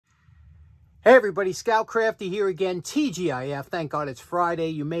Hey everybody, Scout Crafty here again, TGIF. Thank God it's Friday.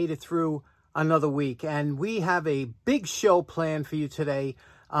 You made it through another week, and we have a big show planned for you today.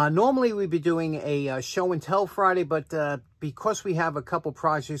 Normally we'd be doing a show and tell Friday, but because we have a couple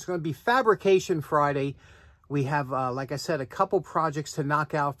projects, it's going to be Fabrication Friday. We have, like I said, a couple projects to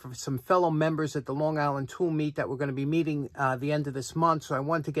knock out for some fellow members at the Long Island Tool Meet that we're going to be meeting the end of this month, so I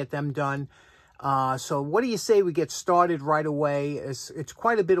wanted to get them done. So what do you say we get started right away? It's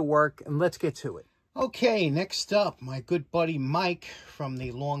quite a bit of work, and let's get to it. Okay, next up, my good buddy Mike from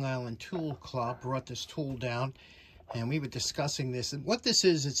the Long Island Tool Club brought this tool down, and we were discussing this. And what this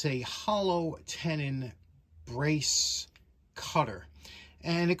is, it's a hollow tenon brace cutter.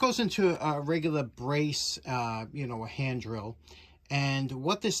 And it goes into a regular brace, you know, a hand drill. And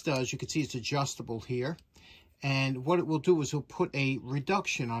what this does, you can see it's adjustable here. And what it will do is it'll put a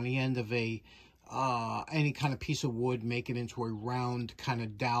reduction on the end of a any kind of piece of wood, make it into a round kind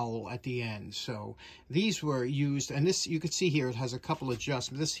of dowel at the end. So these were used, and this, you can see here, it has a couple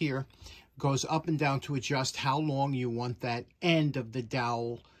adjustments. This here goes up and down to adjust how long you want that end of the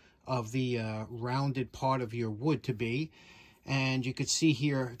dowel of the rounded part of your wood to be. And you could see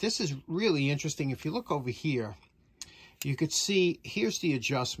here, this is really interesting. If you look over here, you could see, here's the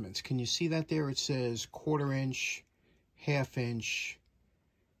adjustments. Can you see that there? It says 1/4 inch, 1/2 inch,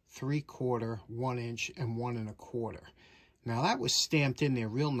 3/4, 1 inch, and 1 1/4. Now that was stamped in there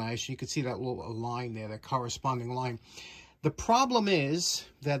real nice. You can see that little line there, that corresponding line. The problem is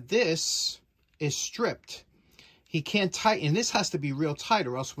that this is stripped. He can't tighten. This has to be real tight,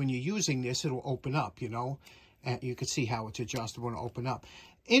 or else when you're using this, it'll open up, you know. And you can see how it's adjustable and open up.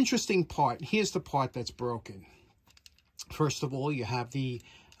 Interesting part. Here's the part that's broken. First of all, you have the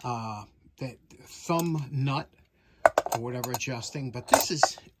thumb nut or whatever adjusting, but this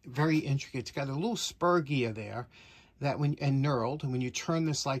is very intricate. It's got a little spur gear there that and knurled, and when you turn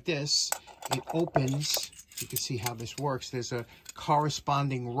this like this, it opens. You can see how this works. There's a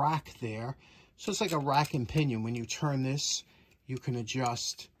corresponding rack there. So it's like a rack and pinion. When you turn this, you can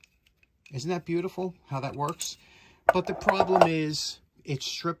adjust. Isn't that beautiful how that works? But the problem is it's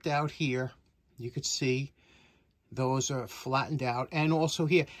stripped out here. You could see those are flattened out, and also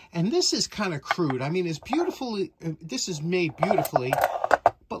here. And this is kind of crude. I mean, it's beautifully, this is made beautifully,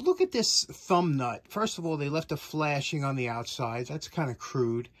 but look at this thumb nut. First of all, they left a flashing on the outside. That's kind of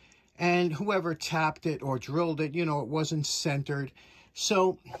crude. And whoever tapped it or drilled it, you know, it wasn't centered.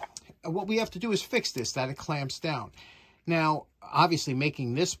 So what we have to do is fix this, that it clamps down. Now, obviously,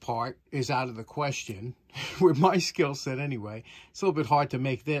 making this part is out of the question, with my skill set anyway. It's a little bit hard to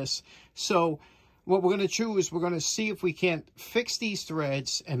make this. So what we're going to do is we're going to see if we can't fix these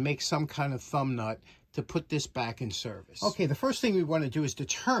threads and make some kind of thumb nut to put this back in service. Okay, the first thing we want to do is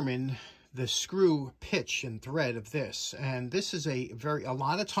determine the screw pitch and thread of this. And this is a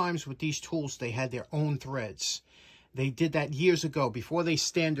lot of times with these tools, they had their own threads. They did that years ago. Before they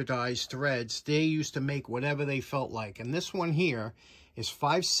standardized threads, they used to make whatever they felt like. And this one here is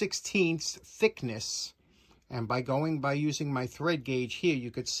 5/16 thickness. And by using my thread gauge here,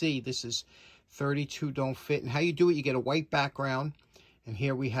 you could see this is 32 don't fit. And how you do it, you get a white background. And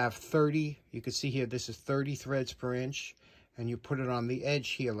here we have 30. You can see here, this is 30 threads per inch. And you put it on the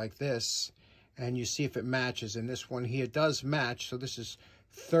edge here like this. And you see if it matches. And this one here does match. So this is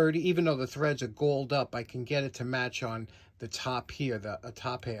 30. Even though the threads are gold up, I can get it to match on the top here, the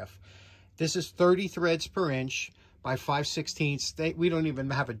top half. This is 30 threads per inch by 5/16. We don't even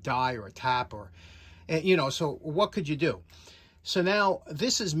have a die or a tap, or, you know, so what could you do? So now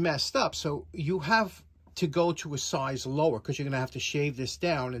this is messed up. So you have to go to a size lower, because you're going to have to shave this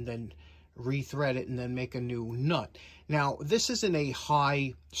down and then rethread it and then make a new nut. Now, this isn't a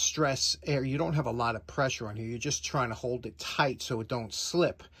high stress area. You don't have a lot of pressure on here. You're just trying to hold it tight so it don't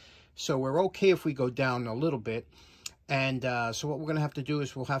slip. So we're okay if we go down a little bit. And so what we're going to have to do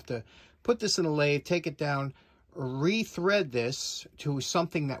is we'll have to put this in a lathe, take it down, rethread this to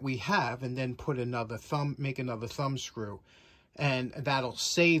something that we have, and then put another make another thumb screw. And that'll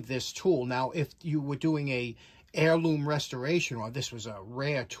save this tool. Now, if you were doing a heirloom restoration, or this was a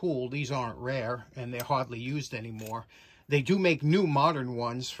rare tool, these aren't rare and they're hardly used anymore. They do make new modern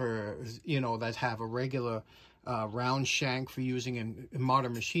ones for, you know, that have a regular round shank for using in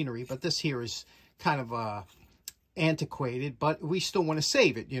modern machinery, but this here is kind of antiquated, but we still want to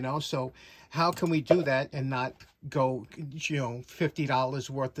save it, you know. So how can we do that and not go, you know, $50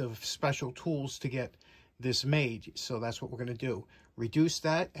 worth of special tools to get this made? So that's what we're going to do. Reduce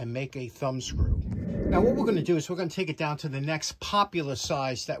that and make a thumb screw. Now what we're going to do is we're going to take it down to the next popular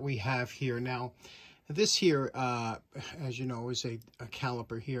size that we have here. Now This here, as you know, is a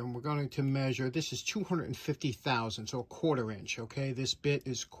caliper here, and we're going to measure, this is 250 thousandths, or 1/4 inch, okay? This bit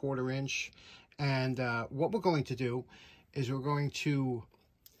is 1/4 inch, and what we're going to do is we're going to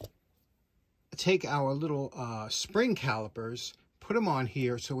take our little spring calipers, put them on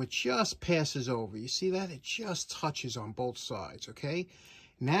here so it just passes over. You see that? It just touches on both sides, okay?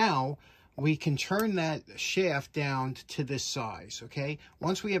 Now, we can turn that shaft down to this size, okay?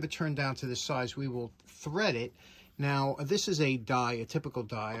 Once we have it turned down to this size, we will thread it. Now, this is a die, a typical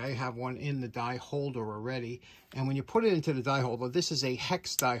die. I have one in the die holder already. And when you put it into the die holder, this is a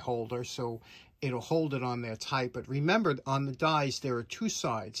hex die holder, so it'll hold it on there tight. But remember, on the dies, there are two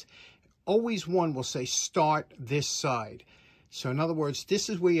sides. Always one will say start this side. So in other words, this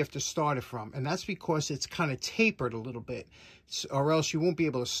is where you have to start it from. And that's because it's kind of tapered a little bit, or else you won't be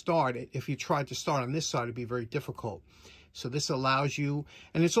able to start it. If you tried to start on this side, it'd be very difficult. So this allows you,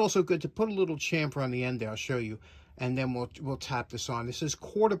 and it's also good to put a little chamfer on the end there. I'll show you. And then we'll tap this on. This is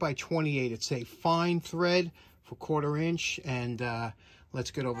 1/4 by 28. It's a fine thread for 1/4 inch. And let's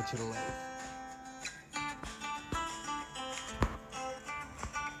get over to the lathe.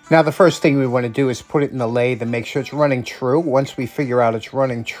 Now, the first thing we want to do is put it in the lathe and make sure it's running true. Once we figure out it's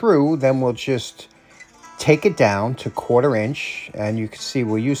running true, then we'll just take it down to 1/4 inch. And you can see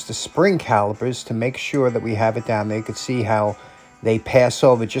we'll use the spring calipers to make sure that we have it down there. You can see how they pass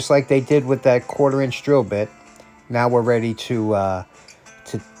over, just like they did with that 1/4 inch drill bit. Now we're ready to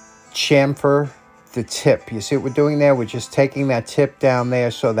chamfer the tip. You see what we're doing there? We're just taking that tip down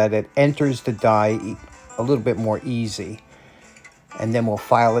there so that it enters the die a little bit more easy. And then we'll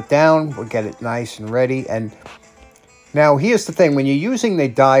file it down. We'll get it nice and ready. And now here's the thing. When you're using the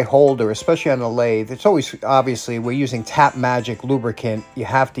die holder, especially on the lathe, it's always, obviously, we're using Tap Magic lubricant. You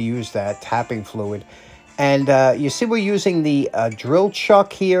have to use that tapping fluid. And you see we're using the drill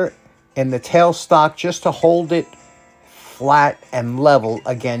chuck here in the tailstock just to hold it flat and level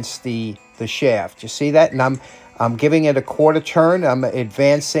against the shaft. You see that? And I'm giving it a 1/4 turn. I'm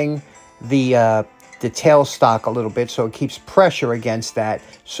advancing the tailstock a little bit so it keeps pressure against that.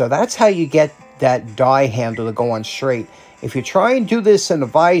 So that's how you get that die handle to go on straight. If you try and do this in a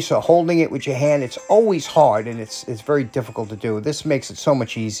vise or holding it with your hand, it's always hard and it's very difficult to do. This makes it so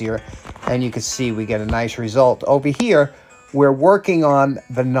much easier, and you can see we get a nice result. Over here, we're working on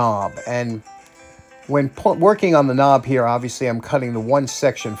the knob, and when working on the knob here, obviously I'm cutting the one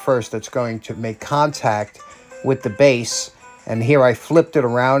section first that's going to make contact with the base. And here I flipped it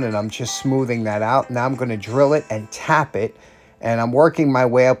around and I'm just smoothing that out. Now I'm going to drill it and tap it. And I'm working my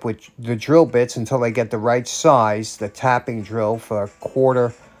way up with the drill bits until I get the right size, the tapping drill for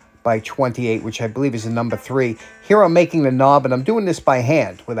 1/4 by 28, which I believe is a number 3. Here I'm making the knob, and I'm doing this by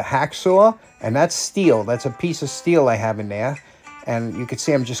hand with a hacksaw. And that's steel. That's a piece of steel I have in there. And you can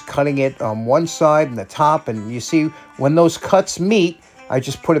see I'm just cutting it on one side and the top. And you see when those cuts meet, I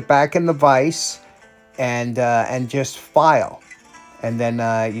just put it back in the vise and just file. And then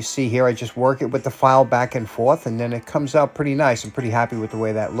you see here I just work it with the file back and forth, and then it comes out pretty nice. I'm pretty happy with the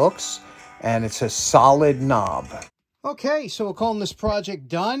way that looks, and it's a solid knob. Okay, so we're calling this project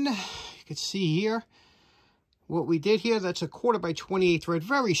done. You can see here what we did here. That's a 1/4 by 28 thread,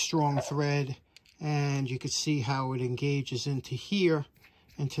 very strong thread, and you can see how it engages into here,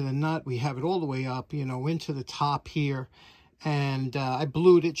 into the nut. We have it all the way up, you know, into the top here. And I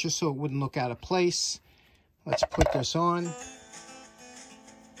blued it just so it wouldn't look out of place. Let's put this on.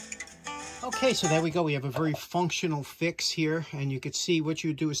 Okay, so there we go. We have a very functional fix here. And you can see what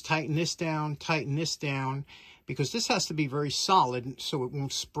you do is tighten this down, because this has to be very solid so it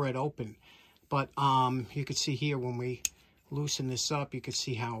won't spread open. But you can see here when we loosen this up, you can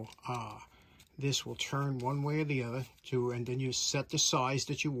see how this will turn one way or the other. And then you set the size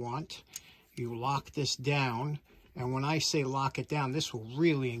that you want. You lock this down. And when I say lock it down, this will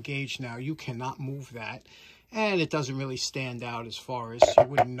really engage now. You cannot move that. And it doesn't really stand out as far as you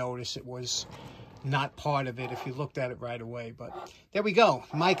wouldn't notice it was not part of it if you looked at it right away. But there we go.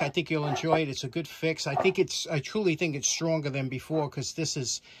 Mike, I think you'll enjoy it. It's a good fix. I truly think it's stronger than before because this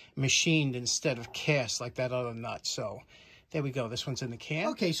is machined instead of cast like that other nut. So there we go. This one's in the can.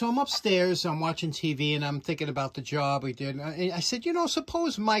 Okay, so I'm upstairs. I'm watching TV and I'm thinking about the job we did. And I said, you know,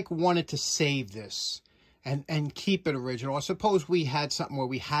 suppose Mike wanted to save this and keep it original. I suppose we had something where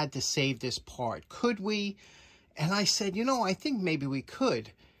we had to save this part. Could we? And I said, you know, I think maybe we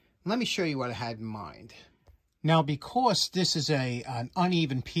could. Let me show you what I had in mind. Now, because this is an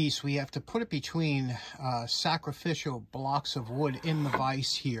uneven piece, we have to put it between sacrificial blocks of wood in the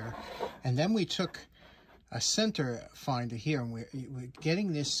vise here. And then we took a center finder here, and we're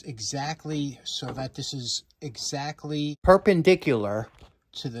getting this exactly so that this is exactly perpendicular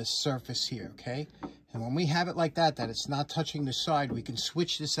to the surface here, okay? And when we have it like that, that it's not touching the side, we can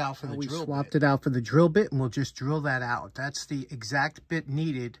switch this out for the drill bit. We swapped it out for the drill bit, and we'll just drill that out. That's the exact bit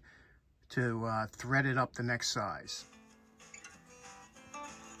needed to thread it up the next size.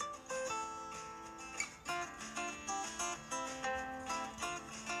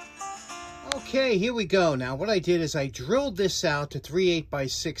 Okay, here we go. Now, what I did is I drilled this out to 3/8 by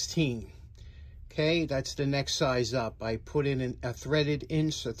 16. Okay, that's the next size up. I put in a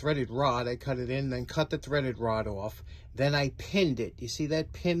threaded rod. I cut it in, then cut the threaded rod off. Then I pinned it. You see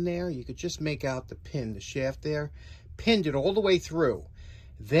that pin there? You could just make out the pin, the shaft there. Pinned it all the way through.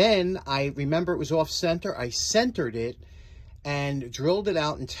 Then I remember it was off center. I centered it and drilled it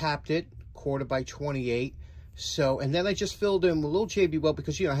out and tapped it 1/4 by 28. So, and then I just filled in with a little JB weld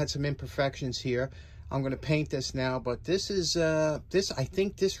because, you know, I had some imperfections here. I'm going to paint this now, but this is, I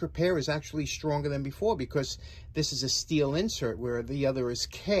think this repair is actually stronger than before because this is a steel insert where the other is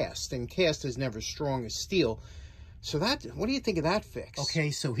cast, and cast is never as strong as steel. So that, what do you think of that fix? Okay,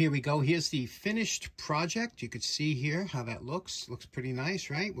 so here we go. Here's the finished project. You could see here how that looks. Looks pretty nice,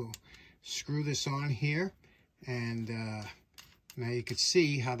 right? We'll screw this on here, and now you could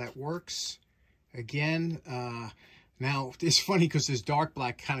see how that works. Again, now it's funny because this dark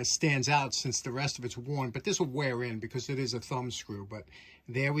black kind of stands out since the rest of it's worn, but this will wear in because it is a thumb screw. But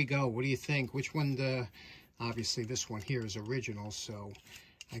there we go. What do you think? Which one? Obviously, this one here is original, so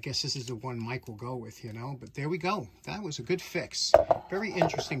I guess this is the one Mike will go with, you know. But there we go. That was a good fix. Very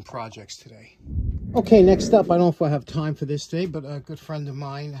interesting projects today. Okay, next up, I don't know if I have time for this today, but a good friend of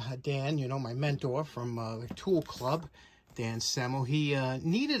mine, Dan, you know, my mentor from the Tool Club, Dan Semmel, he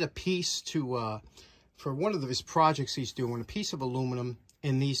needed a piece to, for one of his projects he's doing, a piece of aluminum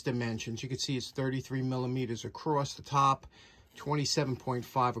in these dimensions. You can see it's 33 millimeters across the top,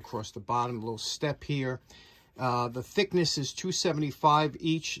 27.5 across the bottom, a little step here. The thickness is 275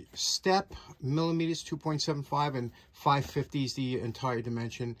 each step, millimeters, 2.75, and 550 is the entire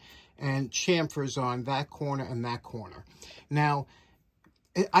dimension. And chamfers on that corner and that corner. Now,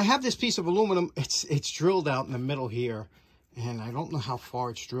 I have this piece of aluminum. It's drilled out in the middle here. And I don't know how far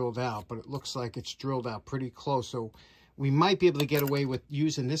it's drilled out, but it looks like it's drilled out pretty close. So we might be able to get away with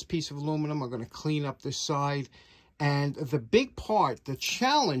using this piece of aluminum. I'm going to clean up this side. And the big part, the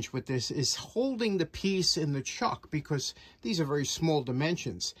challenge with this is holding the piece in the chuck because these are very small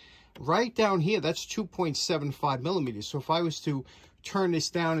dimensions. Right down here, that's 2.75 millimeters. So if I was to turn this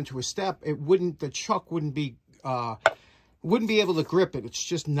down into a step, the chuck wouldn't be able to grip it. It's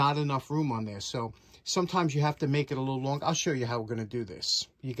just not enough room on there. So sometimes you have to make it a little longer. I'll show you how we're going to do this.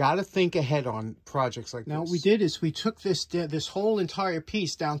 You got to think ahead on projects like this. Now, what we did is we took this whole entire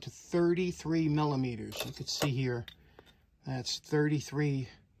piece down to 33 millimeters. You could see here, that's 33. I don't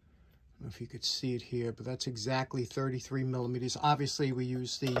know if you could see it here, but that's exactly 33 millimeters. Obviously, we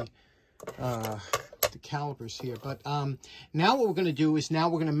use the calipers here. But now what we're going to do is now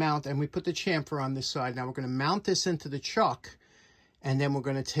we're going to mount, and we put the chamfer on this side. Now we're going to mount this into the chuck, and then we're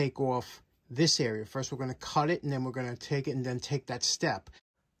going to take off this area. First, we're going to cut it, and then we're going to take it and then take that step.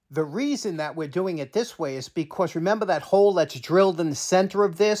 The reason that we're doing it this way is because remember that hole that's drilled in the center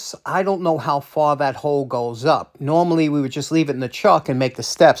of this? I don't know how far that hole goes up. Normally, we would just leave it in the chuck and make the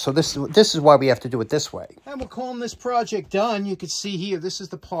steps. So this is why we have to do it this way. And we're calling this project done. You can see here, this is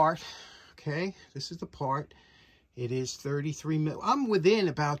the part. Okay, this is the part. It is 33 mil. I'm within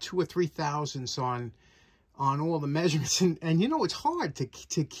about 2 or 3 thousandths on all the measurements, and you know, it's hard to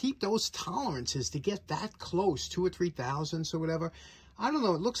keep those tolerances, to get that close, 2 or 3 thousandths or whatever. I don't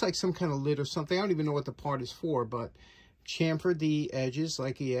know, it looks like some kind of lid or something. I don't even know what the part is for, but chamfered the edges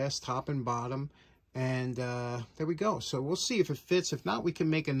like he asked, top and bottom, and there we go. So we'll see if it fits. If not, we can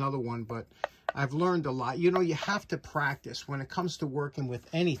make another one, but I've learned a lot. You know, you have to practice when it comes to working with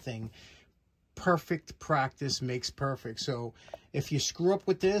anything. Perfect practice makes perfect. So if you screw up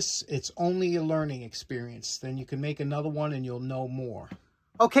with this, it's only a learning experience. Then you can make another one and you'll know more.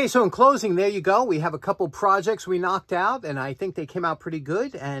 Okay, so in closing, there you go. We have a couple projects we knocked out, and I think they came out pretty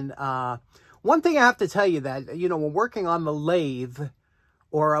good. And one thing I have to tell you that, you know, when working on the lathe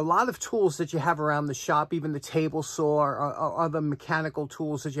or a lot of tools that you have around the shop, even the table saw or other mechanical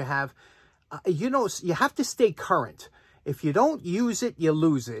tools that you have, you know, you have to stay current. If you don't use it, you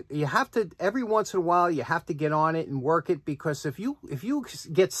lose it. You have to, every once in a while, you have to get on it and work it, because if you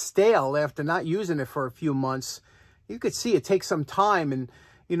get stale after not using it for a few months, you could see it takes some time and,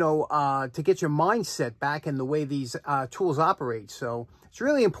 you know, to get your mindset back in the way these tools operate. So it's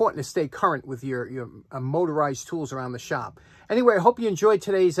really important to stay current with your motorized tools around the shop. Anyway, I hope you enjoyed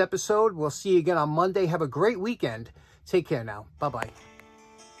today's episode. We'll see you again on Monday. Have a great weekend. Take care now. Bye-bye.